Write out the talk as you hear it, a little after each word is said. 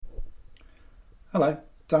Hello,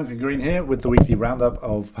 Duncan Green here with the weekly roundup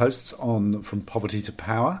of posts on From Poverty to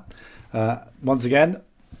Power. Once again,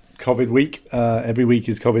 COVID week. Every week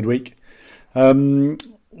is COVID week.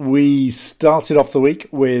 We started off the week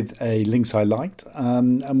with a links I liked.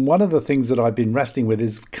 And one of the things that I've been wrestling with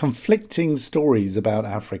is conflicting stories about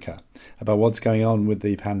Africa, about what's going on with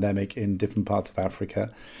the pandemic in different parts of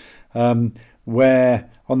Africa. Where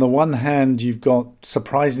on the one hand, you've got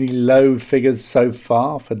surprisingly low figures so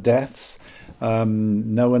far for deaths.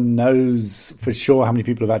 No one knows for sure how many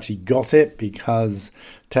people have actually got it because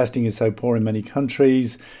testing is so poor in many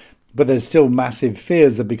countries. But there's still massive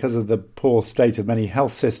fears that because of the poor state of many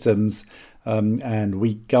health systems and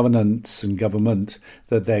weak governance and government,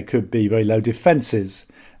 that there could be very low defences,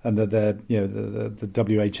 and that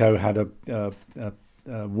the WHO had a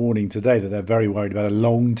warning today that they're very worried about a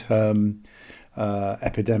long-term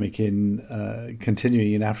epidemic in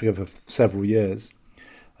continuing in Africa for several years.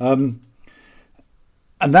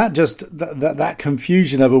 And that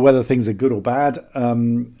confusion over whether things are good or bad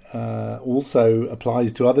also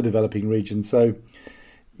applies to other developing regions. So,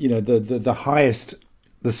 the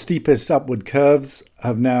steepest upward curves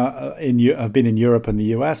have been in Europe and the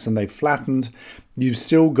US, and they've flattened. You've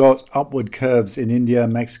still got upward curves in India,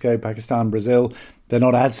 Mexico, Pakistan, Brazil. They're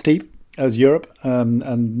not as steep as Europe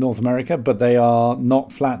and North America, but they are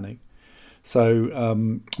not flattening.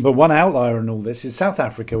 So, but one outlier in all this is South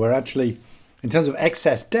Africa, where actually, in terms of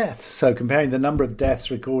excess deaths, so comparing the number of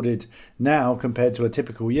deaths recorded now compared to a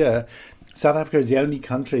typical year, South Africa is the only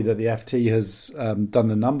country that the FT has done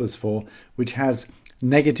the numbers for, which has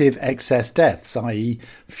negative excess deaths, i.e.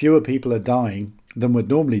 fewer people are dying than would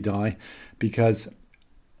normally die because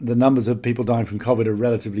the numbers of people dying from COVID are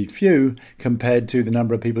relatively few compared to the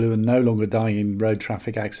number of people who are no longer dying in road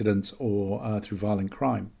traffic accidents or through violent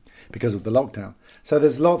crime because of the lockdown. So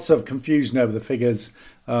there's lots of confusion over the figures.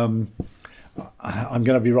 I'm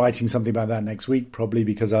going to be writing something about that next week, probably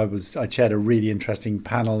because I chaired a really interesting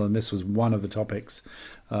panel, and this was one of the topics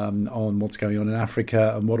on what's going on in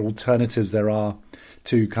Africa and what alternatives there are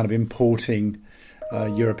to kind of importing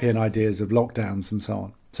European ideas of lockdowns and so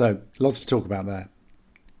on. So lots to talk about there.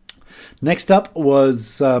 Next up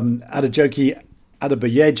was Adejoke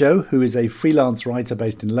Adeboyejo, who is a freelance writer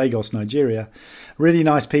based in Lagos, Nigeria. Really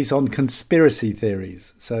nice piece on conspiracy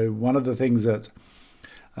theories. So one of the things that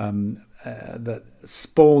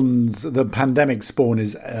spawns the pandemic spawn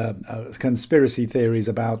is conspiracy theories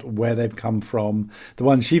about where they've come from. The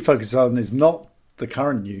one she focuses on is not the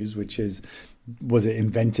current news, which is, was it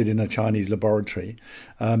invented in a Chinese laboratory?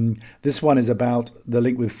 This one is about the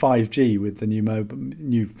link with 5G, with the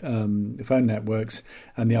new phone networks,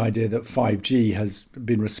 and the idea that 5G has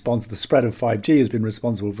been responsible. The spread of 5G has been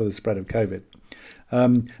responsible for the spread of COVID.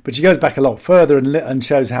 But she goes back a lot further and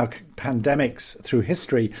shows how pandemics through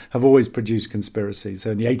history have always produced conspiracies.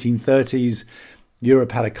 So in the 1830s,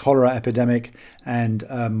 Europe had a cholera epidemic, and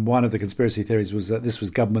one of the conspiracy theories was that this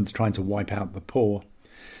was governments trying to wipe out the poor.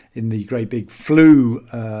 In the great big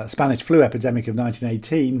Spanish flu epidemic of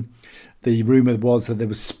 1918, the rumour was that it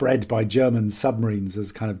was spread by German submarines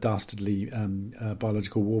as kind of dastardly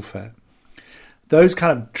biological warfare. Those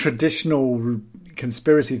kind of traditional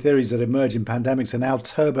conspiracy theories that emerge in pandemics are now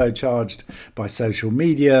turbocharged by social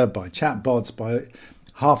media, by chatbots, by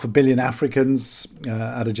 500 million Africans.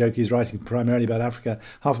 Adejoke is writing primarily about Africa.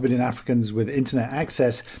 500 million Africans with internet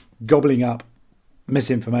access gobbling up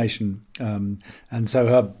misinformation. And so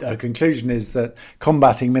her conclusion is that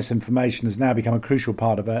combating misinformation has now become a crucial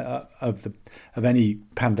part of any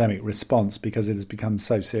pandemic response because it has become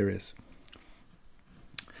so serious.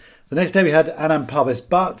 The next day we had Anam Parvis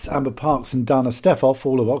Butts, Amber Parks and Dana Stefoff,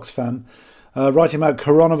 all of Oxfam, writing about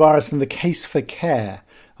coronavirus and the case for care.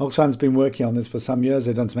 Oxfam's been working on this for some years.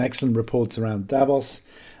 They've done some excellent reports around Davos.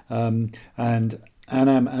 And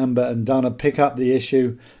Anam, Amber and Dana pick up the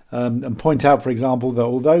issue and point out, for example, that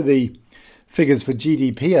although the figures for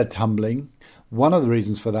GDP are tumbling, one of the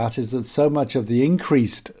reasons for that is that so much of the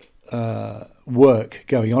increased work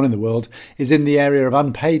going on in the world is in the area of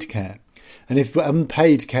unpaid care. And if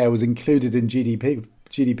unpaid care was included in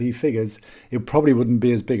GDP figures, it probably wouldn't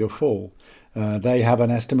be as big a fall. They have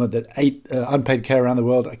an estimate that unpaid care around the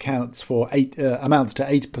world amounts to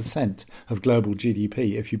 8% of global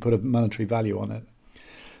GDP if you put a monetary value on it.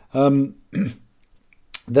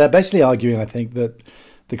 They're basically arguing, I think, that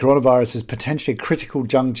the coronavirus is potentially a critical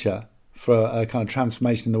juncture for a kind of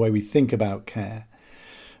transformation in the way we think about care.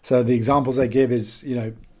 So the examples they give is,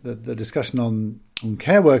 the discussion on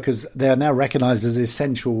care workers. They are now recognised as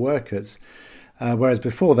essential workers, whereas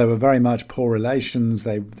before they were very much poor relations.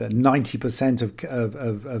 90%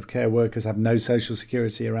 of care workers have no social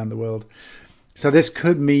security around the world. So this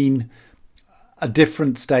could mean a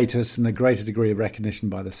different status and a greater degree of recognition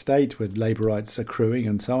by the state, with labour rights accruing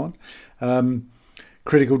and so on.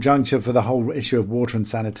 Critical juncture for the whole issue of water and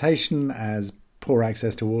sanitation, as poor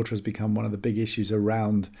access to water has become one of the big issues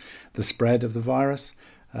around the spread of the virus.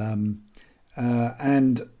 And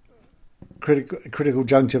critical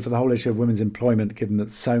juncture for the whole issue of women's employment, given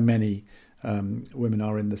that so many women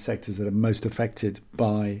are in the sectors that are most affected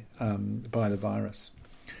by the virus.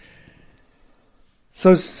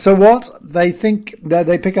 So what they think,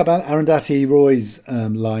 they pick up Arundhati Roy's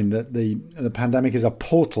line that the pandemic is a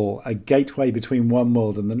portal, a gateway between one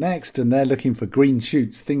world and the next, and they're looking for green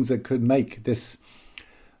shoots, things that could make this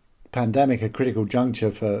pandemic a critical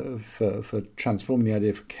juncture for transforming the idea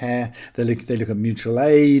of care. They look at mutual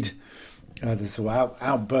aid. There's an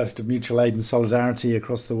outburst of mutual aid and solidarity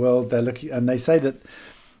across the world. They say that,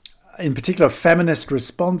 in particular, feminist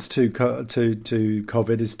response to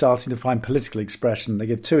COVID is starting to find political expression. They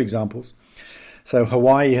give two examples. So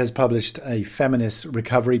Hawaii has published a feminist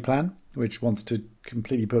recovery plan, which wants to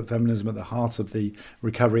completely put feminism at the heart of the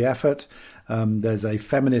recovery effort. There's a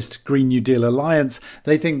feminist Green New Deal alliance.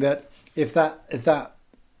 They think that if that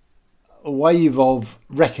wave of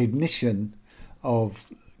recognition of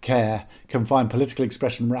care can find political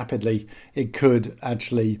expression rapidly, it could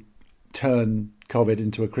actually turn COVID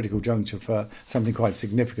into a critical juncture for something quite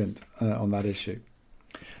significant on that issue.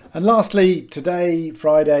 And lastly, today,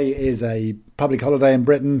 Friday, is a public holiday in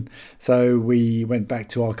Britain, so we went back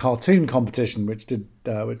to our cartoon competition, which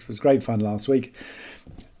was great fun last week.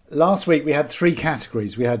 Last week we had three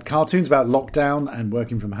categories. We had cartoons about lockdown and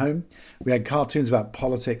working from home. We had cartoons about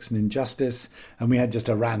politics and injustice, and we had just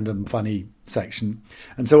a random funny section.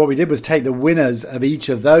 And so what we did was take the winners of each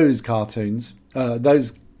of those cartoons,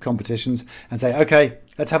 those competitions, and say, okay,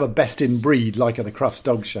 let's have a best in breed, like at the Crufts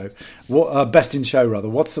Dog Show. Best in show, rather.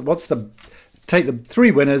 Take the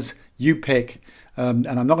three winners, you pick, and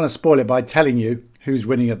I'm not going to spoil it by telling you who's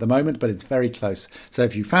winning at the moment, but it's very close. So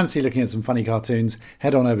if you fancy looking at some funny cartoons,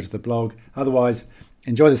 head on over to the blog. Otherwise,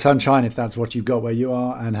 enjoy the sunshine if that's what you've got where you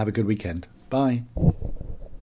are, and have a good weekend. Bye.